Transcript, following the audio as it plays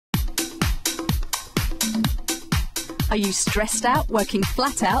Are you stressed out, working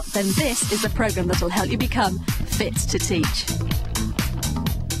flat out? Then this is the programme that will help you become fit to teach.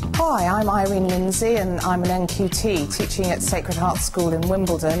 Hi, I'm Irene Lindsay and I'm an NQT teaching at Sacred Heart School in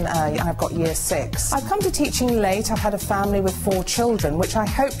Wimbledon. I've got Year 6. I've come to teaching late. I've had a family with 4 children, which I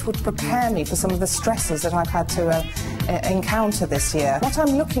hoped would prepare me for some of the stresses that I've had to encounter this year. What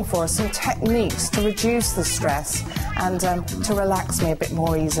I'm looking for are some techniques to reduce the stress and to relax me a bit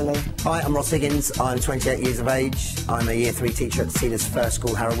more easily. Hi, I'm Ross Higgins. I'm 28 years of age. I'm a Year 3 teacher at Cedar's First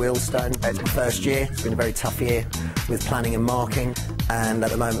School, Harrow Wealdstone. It's my first year. It's been a very tough year with planning and marking, and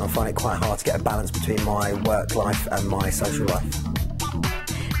at the moment I find it quite hard to get a balance between my work life and my social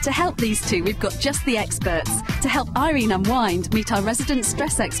life. To help these two, we've got just the experts. To help Irene unwind, meet our resident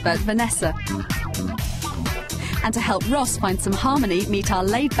stress expert, Vanessa. And to help Ross find some harmony, meet our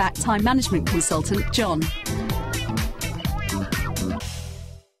laid-back time management consultant, John.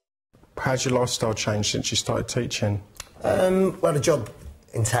 How's your lifestyle changed since you started teaching? Well, the job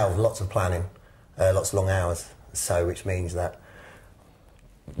entails lots of planning, lots of long hours, so which means that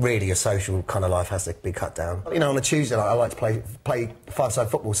really your social kind of life has to be cut down. You know, on a Tuesday night I like to play five-side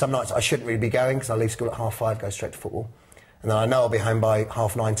football. Some nights I shouldn't really be going because I leave school at 5:30, go straight to football. And then I know I'll be home by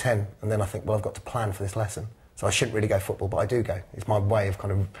 9:30, 10, and then I think, well, I've got to plan for this lesson. So I shouldn't really go football, but I do go. It's my way of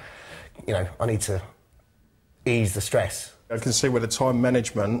kind of, you know, I need to ease the stress. I can see where the time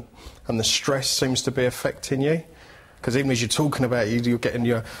management and the stress seems to be affecting you. Because even as you're talking about it, you're getting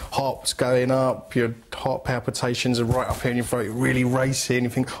your heart's going up, your heart palpitations are right up here in your throat, you're really racing, and you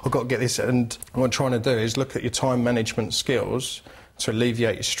think, I've got to get this. And what I'm trying to do is look at your time management skills to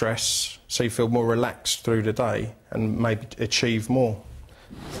alleviate your stress so you feel more relaxed through the day and maybe achieve more.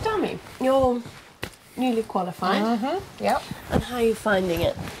 So tell me, you're newly qualified. Mm-hmm. Yep. And how are you finding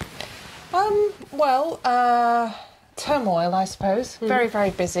it? Turmoil, I suppose. Very, very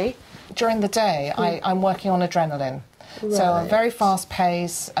busy. During the day, I'm working on adrenaline. Right. So I'm very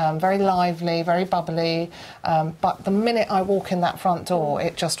fast-paced, very lively, very bubbly, but the minute I walk in that front door,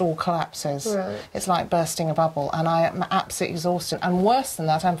 it just all collapses. Right. It's like bursting a bubble, and I am absolutely exhausted. And worse than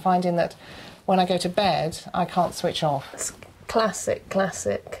that, I'm finding that when I go to bed, I can't switch off. It's classic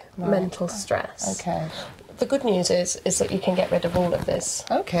mental stress. Okay. The good news is that you can get rid of all of this.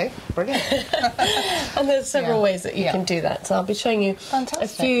 Okay, brilliant. And there's several ways that you can do that. So I'll be showing you a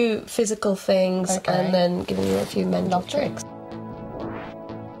few physical things and then giving you a few mental tricks.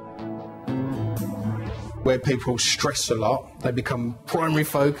 Where people stress a lot, they become primary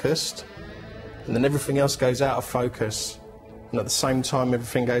focused, and then everything else goes out of focus. And at the same time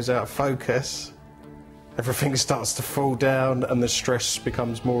everything goes out of focus, everything starts to fall down and the stress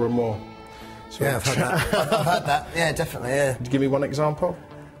becomes more and more. So Yeah, I've had that. I've had that. Yeah, definitely. Yeah. Could you give me one example?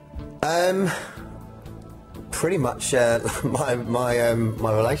 Pretty much my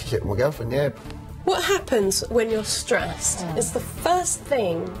relationship with my girlfriend. Yeah. What happens when you're stressed is the first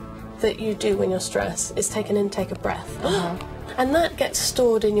thing that you do when you're stressed is take an intake of breath. And that gets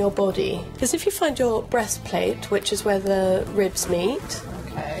stored in your body. Because if you find your breastplate, which is where the ribs meet,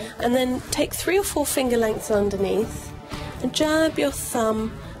 and then take 3 or 4 finger lengths underneath and jab your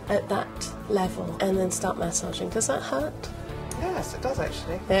thumb at that level and then start massaging. Does that hurt? Yes, it does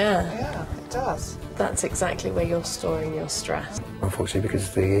actually. Yeah. Yeah, it does. That's exactly where you're storing your stress. Unfortunately,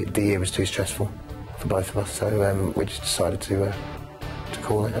 because the year was too stressful for both of us, so we just decided to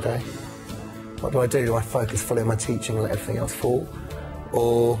call it a day. What do? Do I focus fully on my teaching and let everything else fall,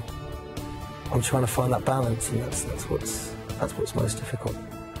 or I'm trying to find that balance, and that's what's most difficult.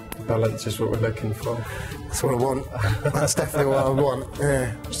 Balance is what we're looking for. That's what I want. That's definitely what I want.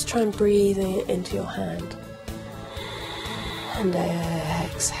 Yeah. Just try and breathe it into your hand. And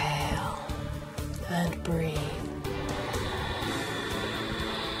exhale. And breathe.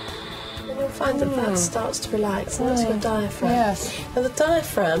 And you'll find that starts to relax, and that's your diaphragm. Yes. And the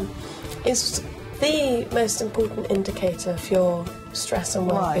diaphragm is the most important indicator for your stress and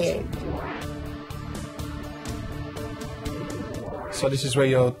well-being. So this is where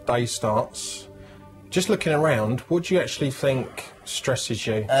your day starts. Just looking around, what do you actually think stresses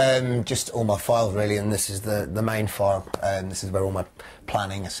you? Just all my files really, and this is the main file. This is where all my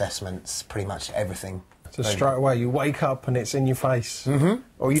planning, assessments, pretty much everything. So straight away you wake up and it's in your face.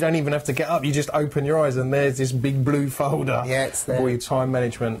 Or you don't even have to get up, you just open your eyes and there's this big blue folder. Yeah, it's there. For your time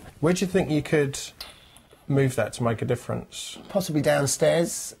management. Where do you think you could move that to make a difference? Possibly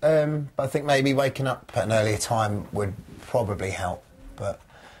downstairs, but I think maybe waking up at an earlier time would probably help. But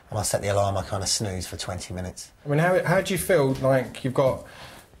when I set the alarm, I kind of snooze for 20 minutes. I mean, how do you feel like you've got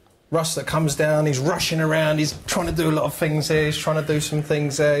Russ that comes down, he's rushing around, he's trying to do a lot of things there, he's trying to do some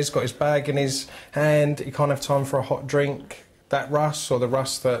things there, he's got his bag in his hand, he can't have time for a hot drink. That Russ, or the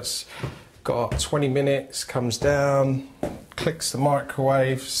Russ that's got 20 minutes, comes down, clicks the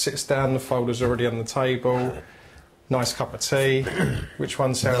microwave, sits down, the folder's already on the table, nice cup of tea. Which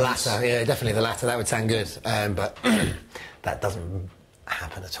one sounds... The latter, yeah, definitely the latter. That would sound good, but that doesn't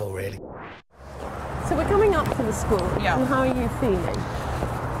happen at all, really. So we're coming up to the school, Yeah. and how are you feeling?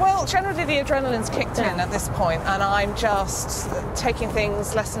 Well, generally the adrenaline's kicked in at this point, and I'm just taking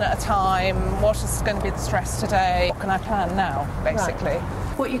things lesson at a time. What is going to be the stress today? What can I plan now, basically?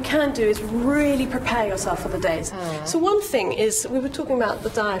 Right. What you can do is really prepare yourself for the days. So one thing is, we were talking about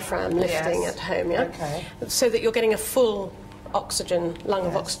the diaphragm lifting Yes. at home, yeah? Okay. So that you're getting a full lung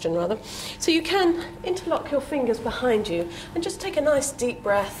of oxygen rather. So you can interlock your fingers behind you and just take a nice deep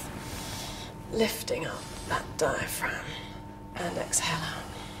breath, lifting up that diaphragm, and exhale out.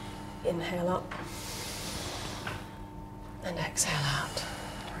 Inhale up and exhale out.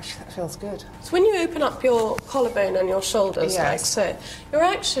 Gosh, that feels good. So when you open up your collarbone and your shoulders Yes. like so, you're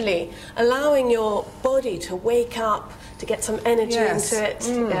actually allowing your body to wake up, to get some energy Yes. into it.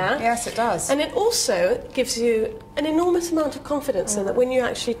 Mm. Yes, it does. And it also gives you an enormous amount of confidence so that when you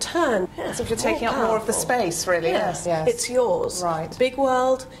actually turn, So if you're taking up more of the space, really. Yes, Yes. it's yours. Right. Big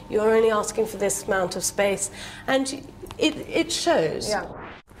world, you're only asking for this amount of space, and it shows. Yeah.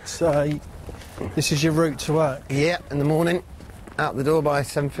 So, this is your route to work? Yeah, in the morning, out the door by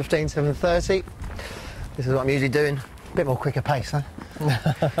 7:15, 7:30. This is what I'm usually doing. A bit more quicker pace,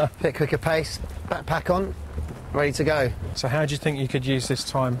 huh? Bit quicker pace, backpack on, ready to go. So how do you think you could use this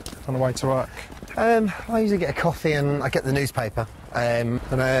time on the way to work? I usually get a coffee and I get the newspaper. And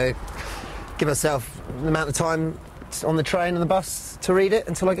I give myself the amount of time on the train and the bus to read it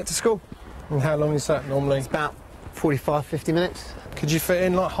until I get to school. And how long is that normally? About 45, 50 minutes. Could you fit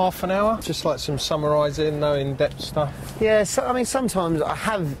in like half an hour? Just like some summarising, no in-depth stuff? Yeah, so, I mean, sometimes I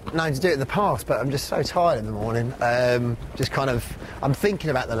have known to do it in the past, but I'm just so tired in the morning. Just kind of, I'm thinking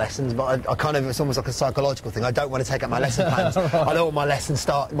about the lessons, but I kind of, it's almost like a psychological thing. I don't want to take up my lesson plans. Right. I don't want my lessons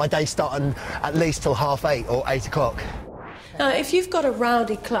my day starting at least till 8:30 or 8 o'clock. Now, if you've got a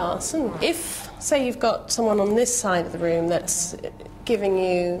rowdy class, and if, say, you've got someone on this side of the room that's giving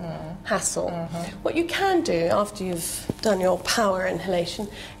you hassle, what you can do after you've done your power inhalation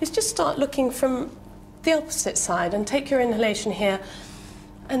is just start looking from the opposite side and take your inhalation here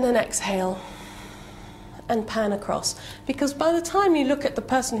and then exhale and pan across. Because by the time you look at the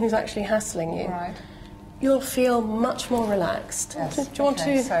person who's actually hassling you, Right. you'll feel much more relaxed. Yes. Do you want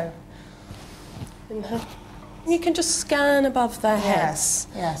to... So, Inhale. You can just scan above their heads.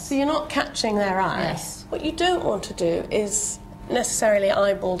 yes. So you're not catching their eye. Yes. What you don't want to do is necessarily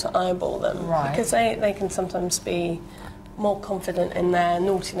eyeball to eyeball them. Right. Because they can sometimes be more confident in their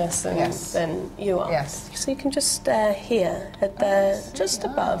naughtiness than you are. Yes. So you can just stare here at their just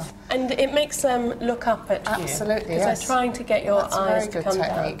above. And it makes them look up at you. Absolutely, Because yes. they're trying to get your That's a eyes very to good come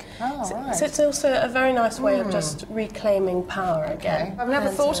technique. down. Oh, so, right. so it's also a very nice way of just reclaiming power again. I've never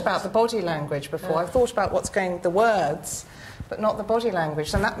Hands thought in. about the body language before. I've thought about the words, but not the body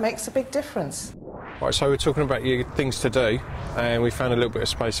language, and that makes a big difference. Right, so we're talking about your things to do, and we found a little bit of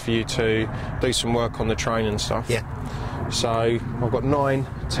space for you to do some work on the train and stuff. Yeah. So I've got 9,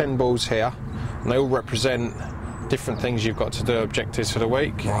 10 balls here, and they all represent different things you've got to do, objectives for the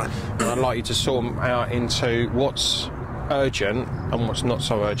week. Right. And I'd like you to sort them out into what's urgent and what's not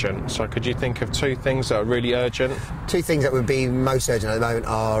so urgent. So could you think of 2 things that are really urgent? 2 things that would be most urgent at the moment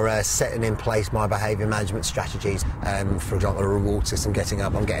are setting in place my behaviour management strategies. For example, a reward system getting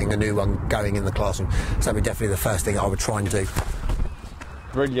up. I'm getting a new one going in the classroom. So that would be definitely the first thing I would try and do.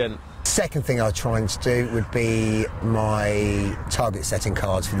 Brilliant. Second thing I'd try and do would be my target setting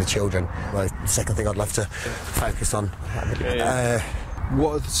cards for the children. Well, the second thing I'd love to focus on.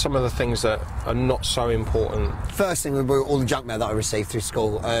 What are some of the things that are not so important? First thing would be all the junk mail that I receive through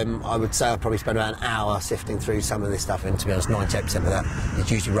school. I would say I'd probably spend about an hour sifting through some of this stuff, and to be honest, 98% of that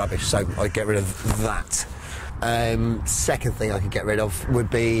is usually rubbish, so I'd get rid of that. Second thing I could get rid of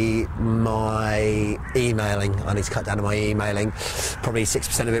would be my emailing. I need to cut down on my emailing. Probably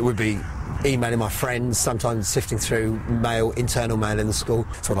 6% of it would be emailing my friends, sometimes sifting through mail, internal mail in the school,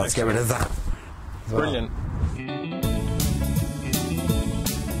 so I'd like to get rid of that. Brilliant.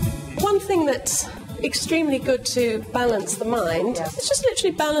 One thing that's extremely good to balance the mind is just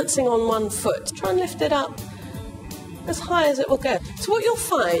literally balancing on one foot. Try and lift it up as high as it will go. So what you'll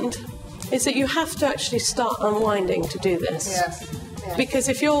find is that you have to actually start unwinding to do this. Yes. Because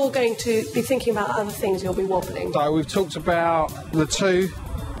if you're going to be thinking about other things, you'll be wobbling. So we've talked about the 2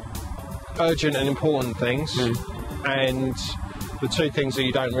 urgent and important things, and the 2 things that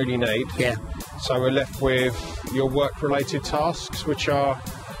you don't really need. Yeah. So we're left with your work-related tasks, which are...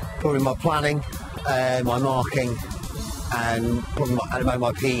 Probably my planning, my marking, and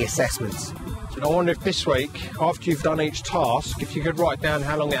my PE assessments. I wonder if this week, after you've done each task, if you could write down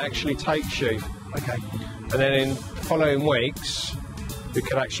how long it actually takes you. Okay. And then in the following weeks, you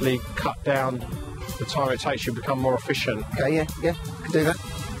could actually cut down the time it takes you to become more efficient. Okay, yeah, could do that.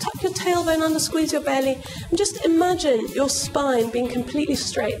 Tuck your tailbone under, squeeze your belly, and just imagine your spine being completely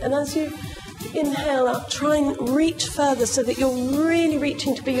straight. And as you inhale out, try and reach further so that you're really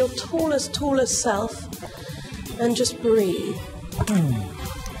reaching to be your tallest self. And just breathe.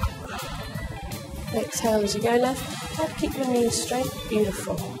 Exhale as you go left. Right, keep your knees straight.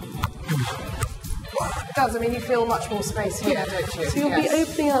 Beautiful. It does. I mean, you feel much more space here, don't you? So you'll be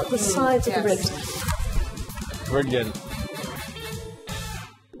opening up the sides of the ribs. Brilliant.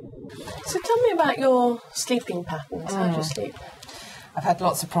 So tell me about your sleeping patterns. How do you sleep? I've had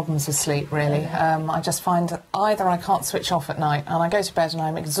lots of problems with sleep, really. I just find that either I can't switch off at night and I go to bed and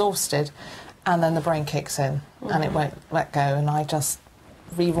I'm exhausted, and then the brain kicks in and it won't let go, and I just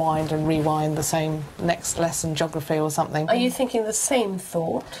rewind the same next lesson, geography or something. Are you thinking the same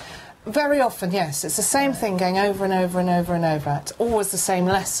thought? Very often, yes. It's the same thing going over and over and over and over. It's always the same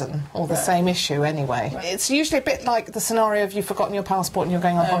lesson or the same issue anyway. It's usually a bit like the scenario of you've forgotten your passport and you're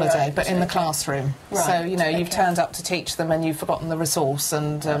going on holiday, but in the classroom. Right. So, you know, you've turned up to teach them and you've forgotten the resource,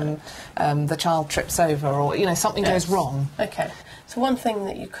 and the child trips over, or, you know, something goes wrong. Okay. So one thing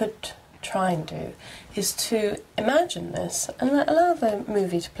that you could try and do is to imagine this and allow the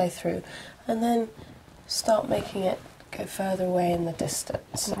movie to play through, and then start making it go further away in the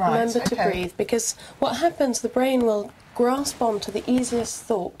distance. Right, Remember to breathe, because what happens, the brain will grasp on to the easiest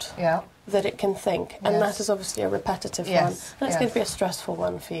thought that it can think, and that is obviously a repetitive one. That's going to be a stressful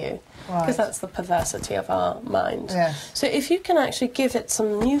one for you, because that's the perversity of our mind. So if you can actually give it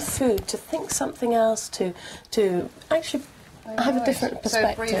some new food to think something else, to actually have a different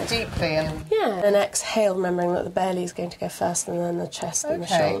perspective. So breathe deeply and... and exhale, remembering that the belly is going to go first, and then the chest and the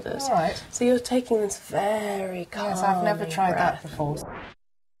shoulders. All right. So you're taking this very calm. Yes, I've never tried that before.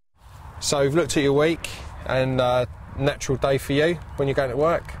 So we've looked at your week and natural day for you when you're going to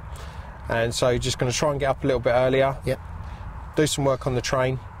work, and so you're just going to try and get up a little bit earlier. Yep. Do some work on the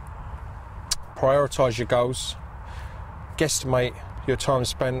train. Prioritise your goals. Guesstimate your time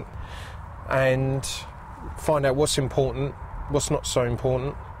spent, and find out what's important, what's not so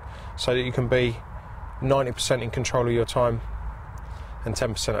important, so that you can be 90% in control of your time and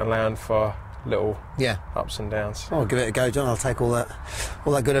 10% allowed for little ups and downs. I'll give it a go, John. I'll take all that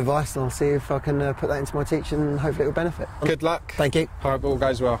good advice, and I'll see if I can put that into my teaching, and hopefully it will benefit. Good luck. Thank you. Hope it all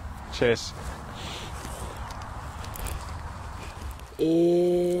goes well. Cheers.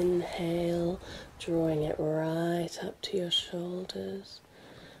 Inhale, drawing it right up to your shoulders.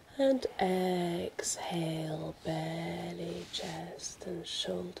 And exhale, belly, chest and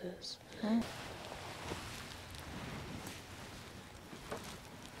shoulders.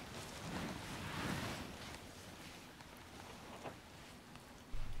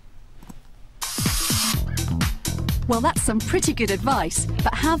 Well, that's some pretty good advice,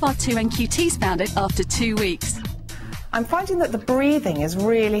 but how have our two NQTs found it after 2 weeks? I'm finding that the breathing is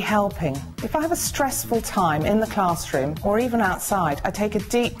really helping. If I have a stressful time in the classroom or even outside, I take a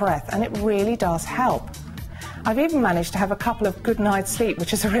deep breath and it really does help. I've even managed to have a couple of good nights' sleep,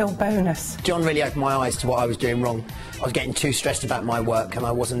 which is a real bonus. John really opened my eyes to what I was doing wrong. I was getting too stressed about my work and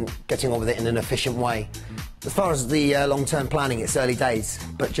I wasn't getting on with it in an efficient way. As far as the long-term planning, it's early days,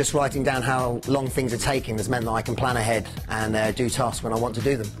 but just writing down how long things are taking has meant that I can plan ahead and do tasks when I want to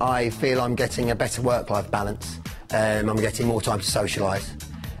do them. I feel I'm getting a better work-life balance. I'm getting more time to socialise,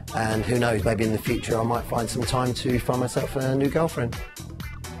 and who knows, maybe in the future I might find some time to find myself a new girlfriend.